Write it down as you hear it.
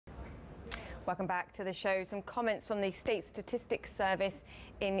Welcome back to the show. Some comments from the State Statistics Service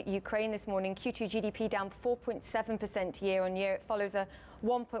in Ukraine this morning. Q2 GDP down 4.7% year on year. It follows a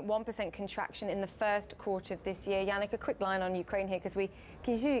 1.1% contraction in the first quarter of this year. Yannick, a quick line on Ukraine here, because we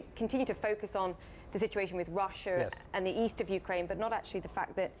continue to focus on the situation with Russia and the east of Ukraine, but not actually the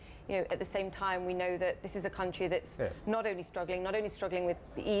fact that, at the same time, we know that this is a country that's not only struggling with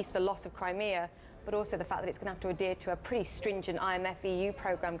the east, the loss of Crimea, but also the fact that it's going to have to adhere to a pretty stringent IMF EU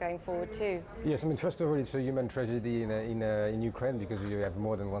program going forward too. Yes, I mean, first of all, it's a human tragedy in Ukraine, because you have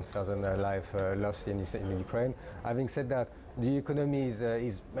more than 1,000 lives lost in Ukraine. Having said that, the economy is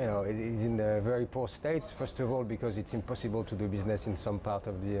in a very poor state. First of all, because it's impossible to do business in some part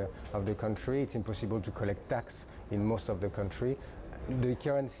of the country. It's impossible to collect tax in most of the country. The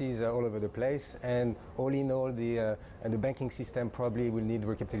currencies are all over the place, and all in all, the banking system probably will need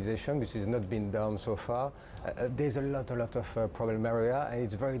recapitalization, which has not been done so far. There's a lot of problem area, and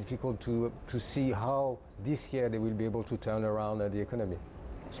it's very difficult to see how this year they will be able to turn around the economy.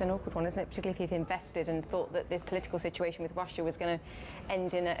 It's an awkward one, isn't it? Particularly if you've invested and thought that the political situation with Russia was going to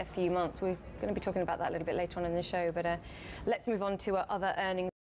end in a few months. We're going to be talking about that a little bit later on in the show, but let's move on to other earnings.